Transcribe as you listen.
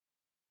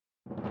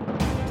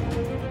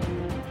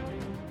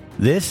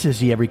This is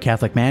the Every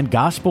Catholic Man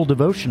Gospel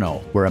Devotional,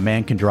 where a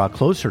man can draw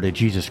closer to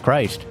Jesus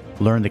Christ,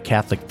 learn the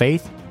Catholic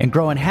faith, and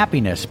grow in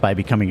happiness by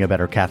becoming a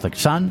better Catholic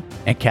son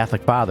and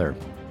Catholic father.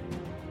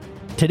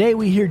 Today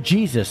we hear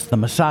Jesus, the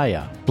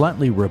Messiah,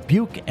 bluntly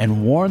rebuke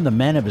and warn the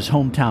men of his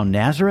hometown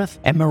Nazareth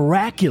and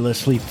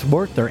miraculously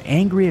thwart their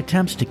angry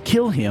attempts to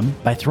kill him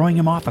by throwing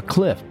him off a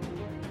cliff.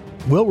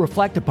 We'll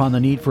reflect upon the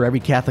need for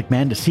every Catholic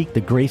man to seek the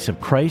grace of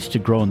Christ to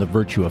grow in the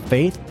virtue of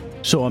faith,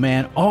 so a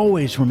man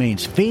always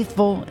remains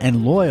faithful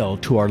and loyal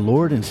to our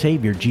Lord and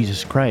Savior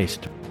Jesus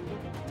Christ.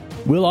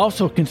 We'll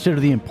also consider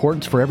the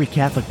importance for every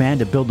Catholic man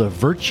to build a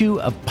virtue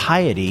of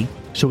piety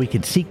so he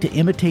can seek to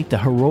imitate the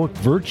heroic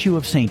virtue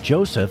of St.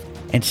 Joseph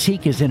and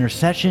seek his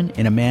intercession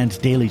in a man's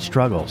daily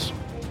struggles.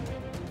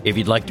 If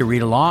you'd like to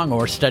read along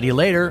or study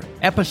later,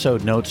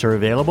 episode notes are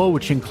available,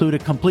 which include a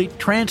complete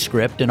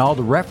transcript and all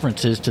the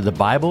references to the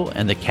Bible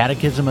and the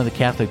Catechism of the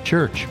Catholic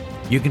Church.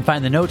 You can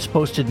find the notes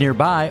posted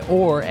nearby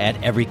or at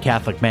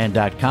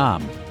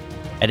everycatholicman.com.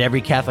 At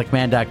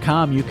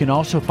everycatholicman.com, you can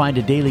also find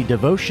a daily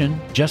devotion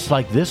just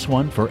like this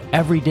one for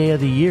every day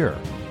of the year.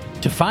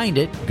 To find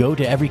it, go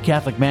to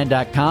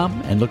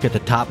everycatholicman.com and look at the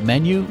top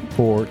menu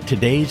for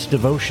today's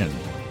devotion.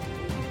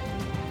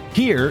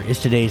 Here is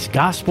today's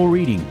Gospel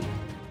reading.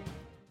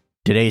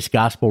 Today's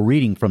Gospel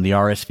reading from the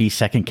RSV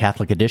Second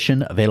Catholic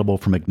Edition, available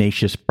from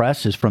Ignatius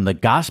Press, is from the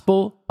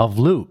Gospel of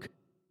Luke,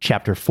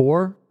 chapter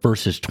 4,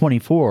 verses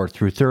 24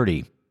 through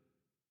 30.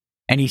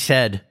 And he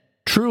said,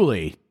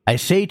 "Truly, I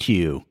say to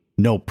you,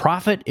 no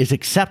prophet is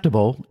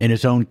acceptable in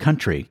his own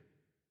country.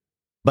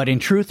 But in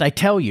truth I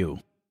tell you,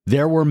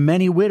 there were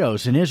many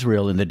widows in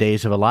Israel in the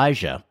days of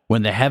Elijah,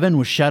 when the heaven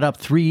was shut up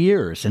 3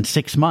 years and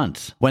 6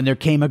 months, when there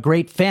came a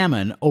great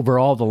famine over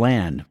all the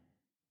land.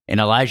 And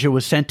Elijah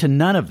was sent to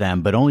none of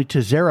them, but only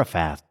to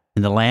Zarephath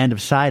in the land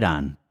of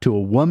Sidon, to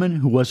a woman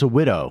who was a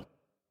widow.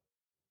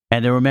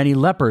 And there were many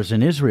lepers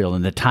in Israel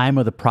in the time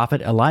of the prophet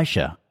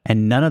Elisha,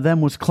 and none of them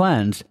was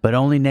cleansed, but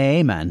only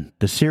Naaman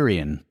the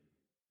Syrian."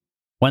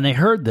 When they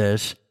heard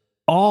this,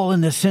 all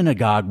in the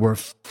synagogue were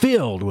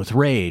filled with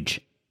rage,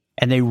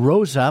 and they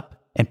rose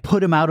up and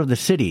put him out of the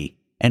city,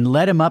 and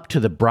led him up to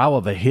the brow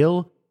of a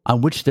hill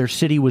on which their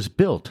city was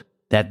built,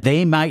 that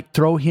they might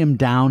throw him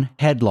down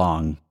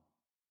headlong.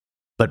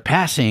 But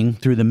passing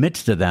through the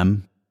midst of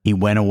them, he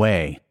went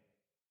away.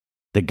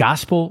 The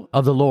Gospel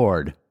of the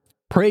Lord.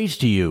 Praise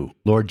to you,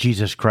 Lord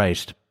Jesus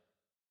Christ.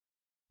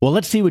 Well,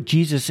 let's see what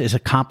Jesus is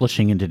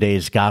accomplishing in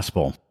today's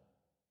Gospel.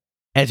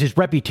 As his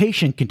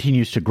reputation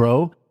continues to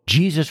grow,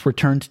 Jesus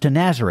returns to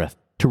Nazareth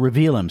to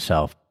reveal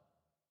himself.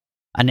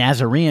 A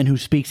Nazarene who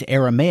speaks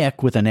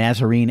Aramaic with a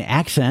Nazarene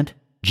accent,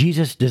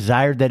 Jesus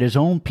desired that his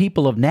own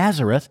people of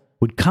Nazareth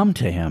would come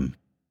to him.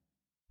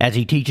 As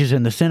he teaches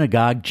in the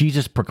synagogue,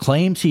 Jesus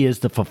proclaims he is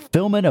the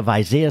fulfillment of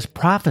Isaiah's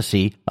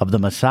prophecy of the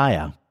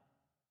Messiah.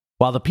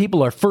 While the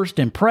people are first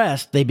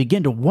impressed, they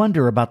begin to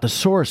wonder about the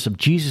source of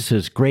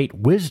Jesus' great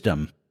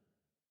wisdom.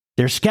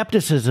 Their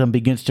skepticism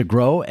begins to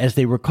grow as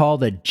they recall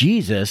that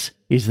Jesus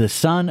is the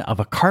son of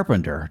a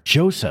carpenter,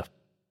 Joseph.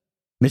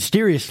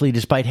 Mysteriously,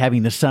 despite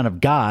having the Son of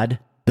God,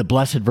 the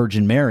Blessed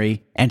Virgin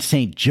Mary, and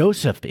Saint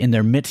Joseph in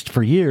their midst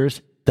for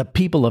years, the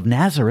people of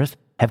Nazareth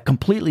have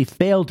completely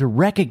failed to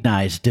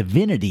recognize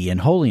divinity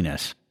and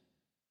holiness.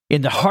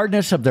 In the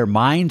hardness of their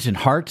minds and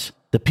hearts,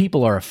 the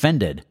people are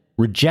offended,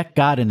 reject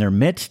God in their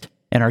midst,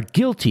 and are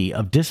guilty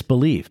of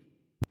disbelief.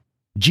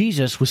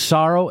 Jesus, with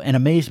sorrow and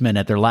amazement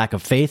at their lack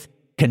of faith,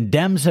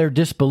 condemns their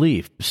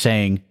disbelief,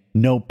 saying,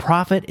 "No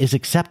prophet is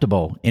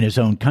acceptable in his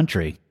own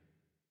country."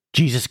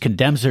 Jesus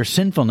condemns their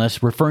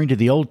sinfulness, referring to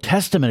the Old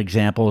Testament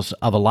examples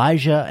of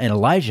Elijah and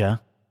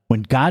Elijah,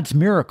 when God's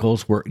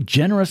miracles were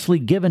generously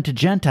given to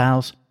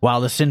Gentiles,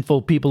 while the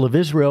sinful people of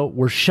Israel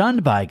were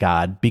shunned by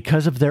God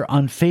because of their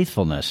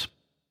unfaithfulness.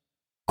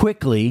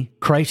 Quickly,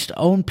 Christ's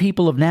own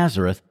people of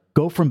Nazareth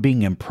go from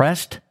being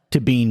impressed to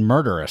being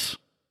murderous.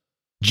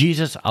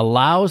 Jesus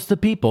allows the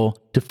people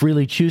to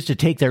freely choose to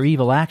take their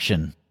evil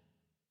action.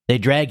 They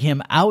drag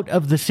him out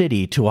of the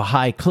city to a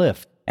high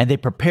cliff, and they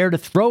prepare to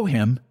throw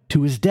him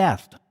to his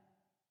death.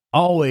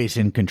 Always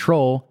in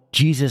control,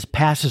 Jesus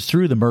passes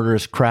through the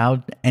murderous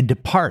crowd and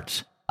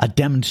departs, a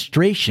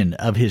demonstration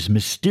of his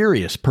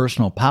mysterious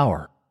personal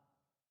power.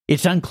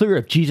 It's unclear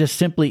if Jesus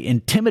simply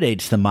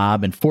intimidates the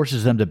mob and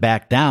forces them to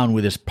back down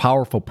with his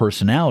powerful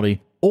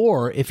personality,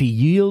 or if he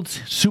yields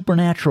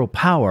supernatural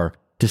power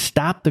to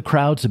stop the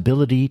crowd's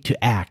ability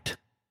to act.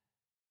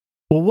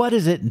 Well, what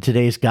is it in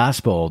today's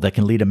gospel that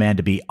can lead a man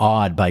to be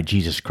awed by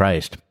Jesus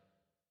Christ?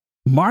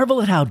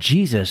 Marvel at how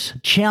Jesus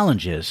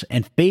challenges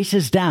and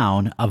faces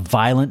down a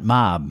violent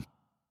mob.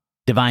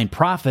 Divine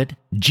prophet,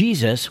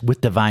 Jesus,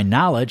 with divine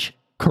knowledge,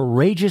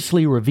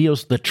 courageously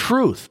reveals the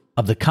truth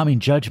of the coming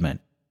judgment.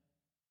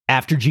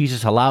 After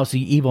Jesus allows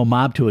the evil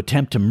mob to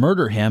attempt to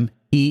murder him,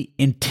 he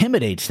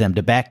intimidates them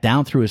to back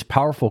down through his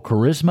powerful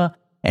charisma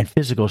and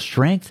physical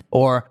strength,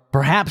 or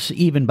perhaps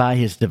even by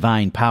his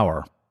divine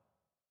power.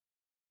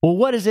 Well,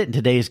 what is it in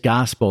today's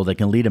gospel that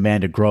can lead a man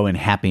to grow in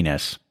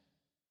happiness?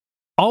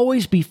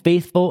 Always be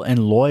faithful and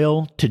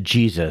loyal to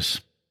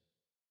Jesus.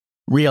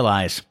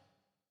 Realize,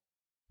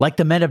 Like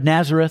the men of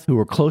Nazareth who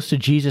were close to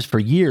Jesus for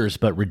years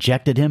but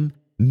rejected him,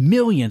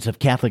 millions of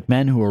Catholic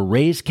men who were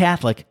raised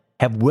Catholic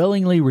have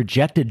willingly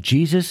rejected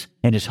Jesus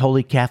and his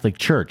Holy Catholic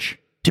Church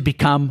to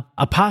become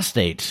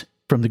apostates,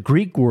 from the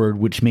Greek word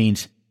which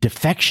means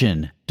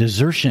defection,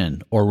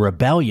 desertion, or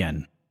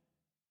rebellion.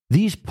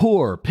 These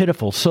poor,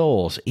 pitiful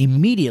souls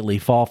immediately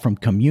fall from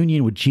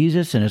communion with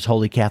Jesus and his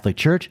Holy Catholic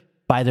Church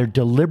by their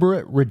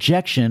deliberate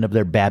rejection of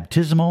their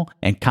baptismal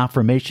and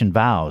confirmation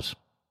vows,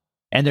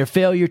 and their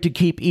failure to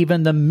keep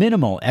even the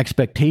minimal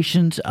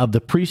expectations of the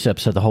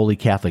precepts of the Holy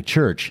Catholic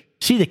Church.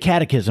 See the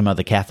Catechism of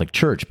the Catholic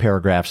Church,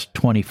 paragraphs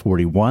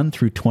 2041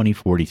 through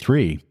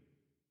 2043.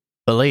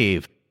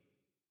 Believe.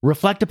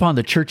 Reflect upon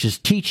the Church's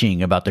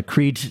teaching about the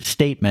Creed's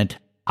statement,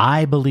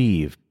 I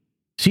believe.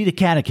 See the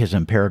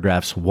Catechism,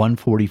 paragraphs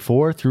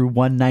 144 through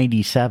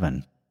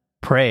 197.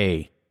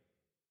 Pray.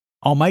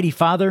 Almighty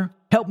Father,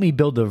 help me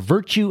build the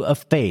virtue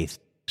of faith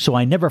so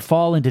I never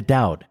fall into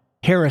doubt,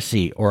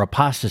 heresy, or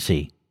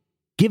apostasy.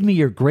 Give me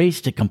your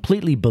grace to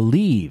completely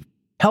believe.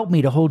 Help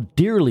me to hold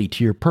dearly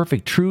to your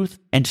perfect truth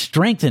and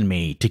strengthen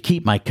me to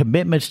keep my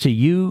commitments to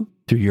you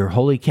through your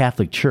Holy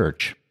Catholic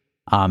Church.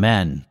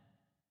 Amen.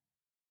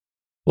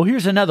 Well,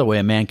 here's another way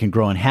a man can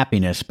grow in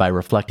happiness by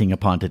reflecting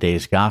upon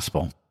today's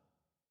gospel.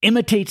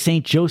 Imitate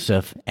St.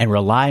 Joseph and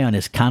rely on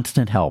his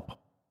constant help.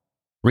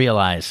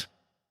 Realize,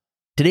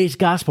 today's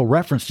gospel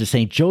reference to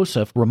St.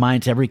 Joseph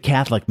reminds every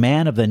Catholic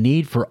man of the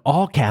need for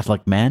all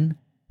Catholic men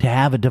to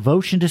have a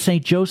devotion to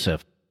St.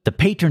 Joseph, the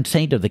patron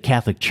saint of the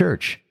Catholic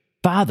Church,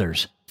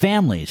 fathers,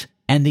 families,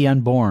 and the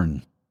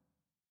unborn.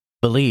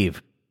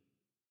 Believe.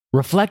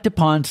 Reflect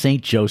upon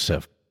St.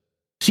 Joseph.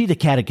 See the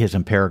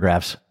Catechism,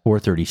 paragraphs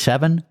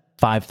 437,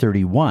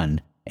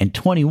 531, and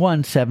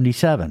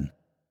 2177.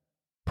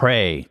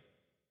 Pray.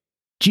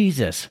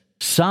 Jesus,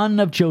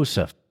 Son of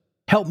Joseph,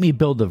 help me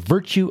build the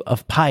virtue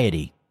of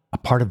piety, a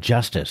part of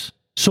justice,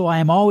 so I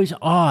am always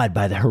awed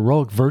by the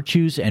heroic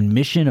virtues and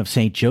mission of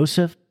St.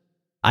 Joseph.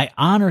 I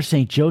honor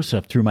St.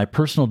 Joseph through my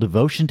personal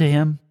devotion to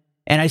him,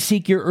 and I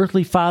seek your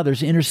earthly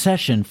Father's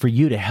intercession for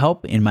you to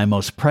help in my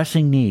most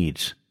pressing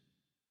needs.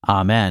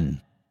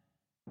 Amen.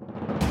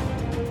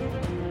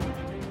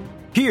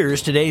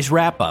 Here's today's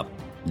wrap-up.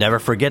 Never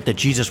forget that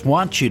Jesus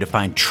wants you to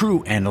find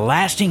true and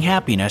lasting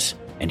happiness,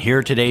 and here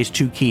are today's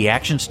 2 key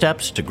action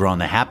steps to grow in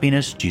the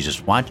happiness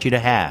Jesus wants you to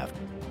have.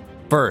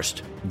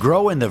 First,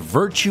 grow in the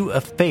virtue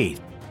of faith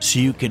so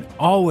you can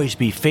always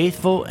be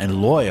faithful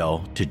and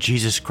loyal to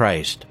Jesus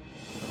Christ.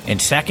 And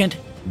second,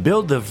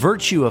 build the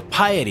virtue of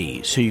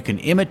piety so you can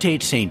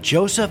imitate St.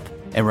 Joseph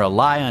and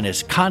rely on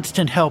his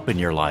constant help in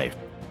your life.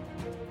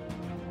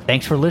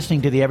 Thanks for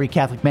listening to the Every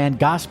Catholic Man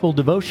Gospel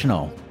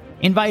Devotional.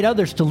 Invite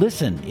others to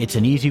listen. It's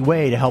an easy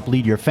way to help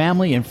lead your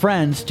family and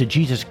friends to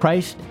Jesus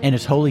Christ and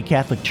his Holy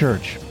Catholic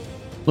Church.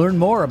 Learn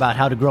more about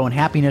how to grow in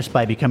happiness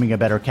by becoming a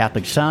better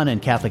Catholic son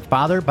and Catholic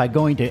father by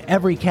going to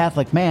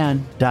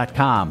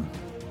everycatholicman.com.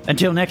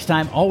 Until next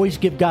time, always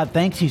give God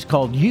thanks He's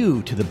called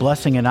you to the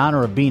blessing and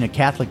honor of being a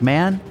Catholic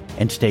man,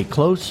 and stay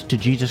close to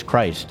Jesus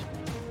Christ.